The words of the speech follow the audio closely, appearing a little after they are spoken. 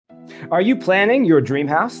Are you planning your dream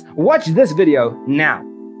house? Watch this video now.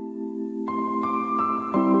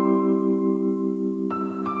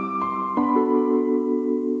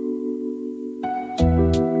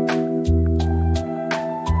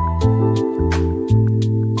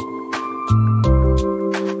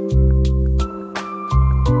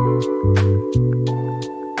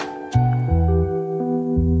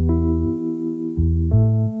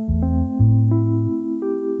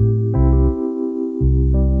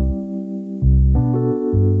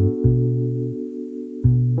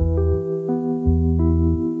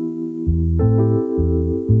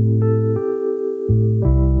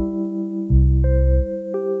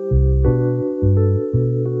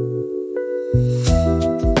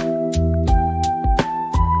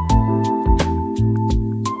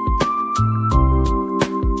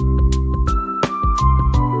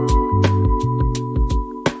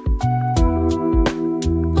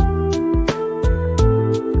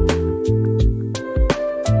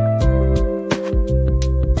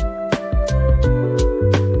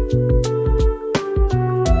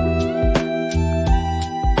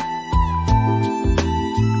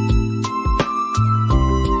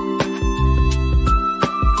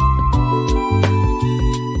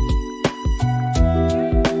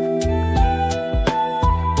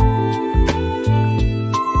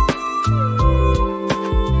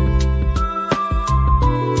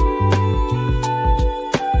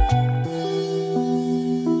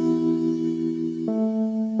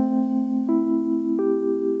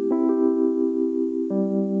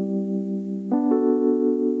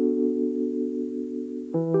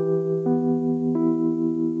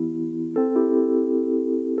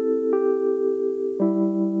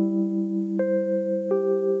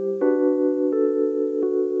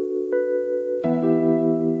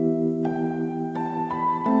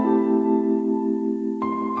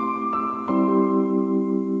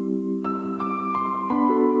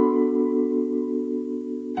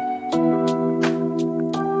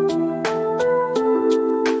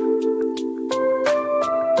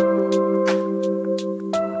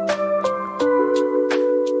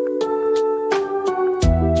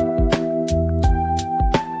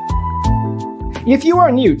 If you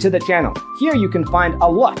are new to the channel, here you can find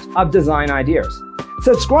a lot of design ideas.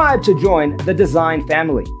 Subscribe to join the design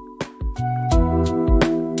family.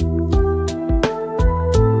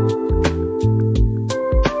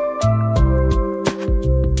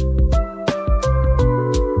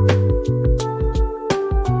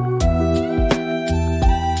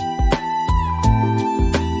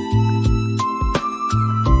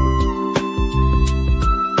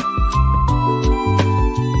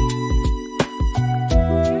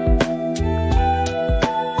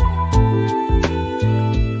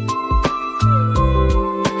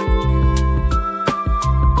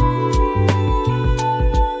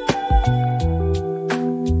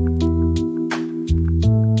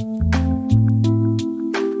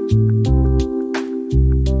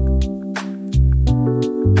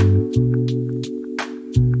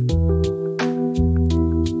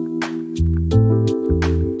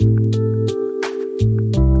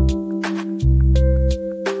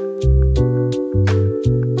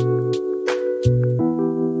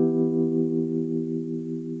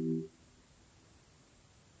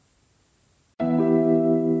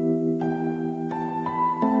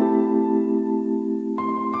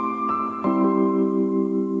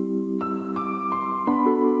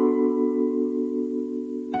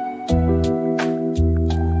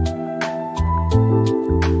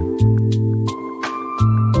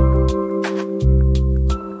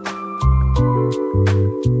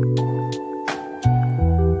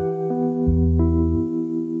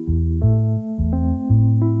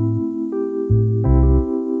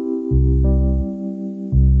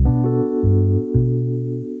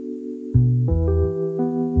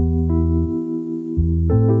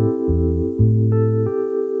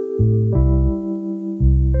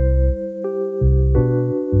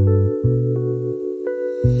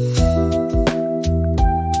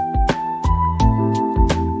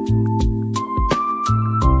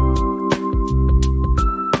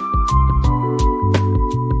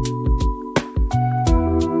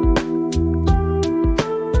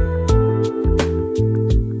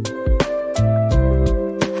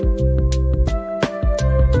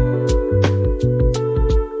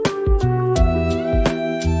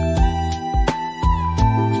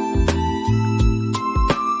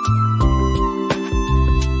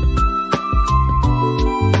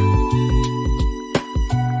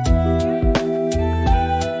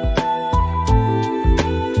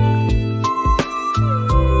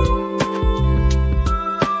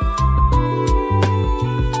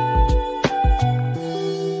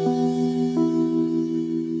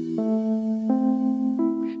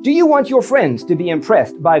 Do you want your friends to be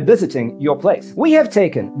impressed by visiting your place? We have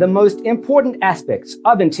taken the most important aspects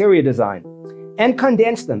of interior design and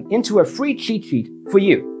condensed them into a free cheat sheet for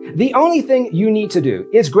you. The only thing you need to do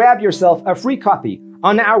is grab yourself a free copy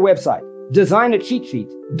on our website,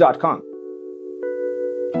 designercheatsheet.com.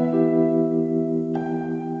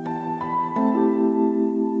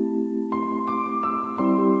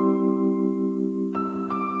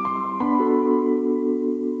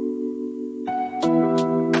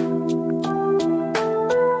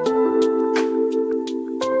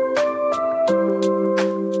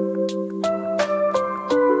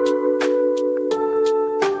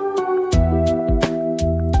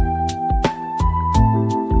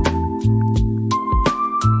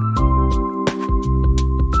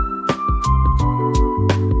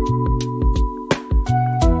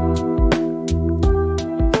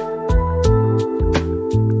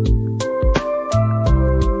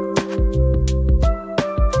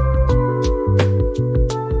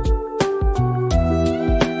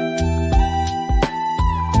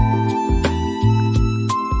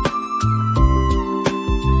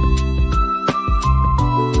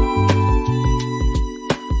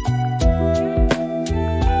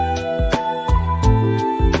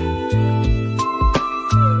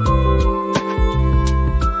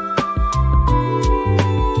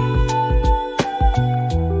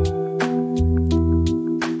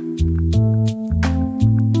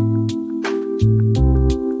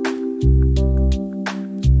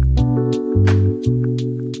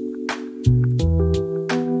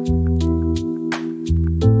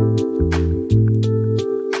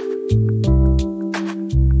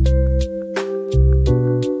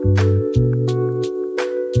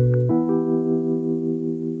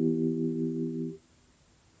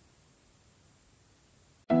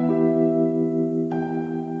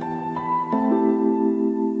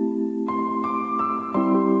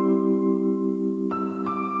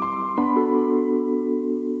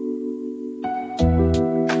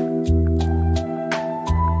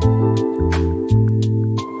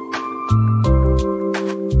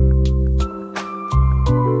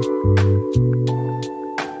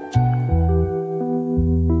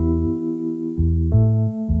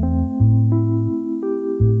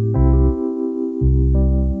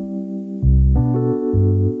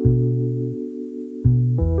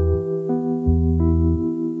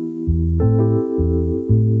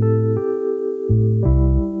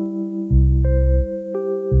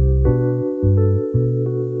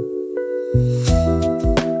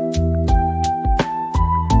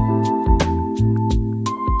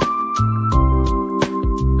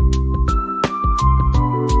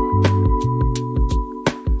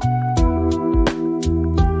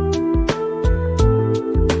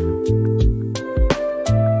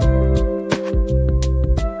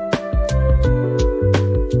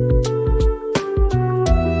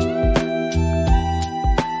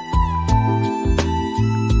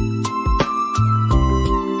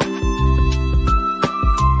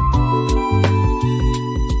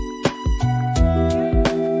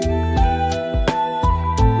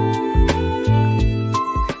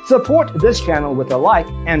 Support this channel with a like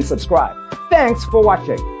and subscribe. Thanks for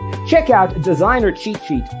watching. Check out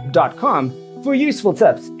designercheatsheet.com for useful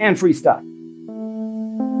tips and free stuff.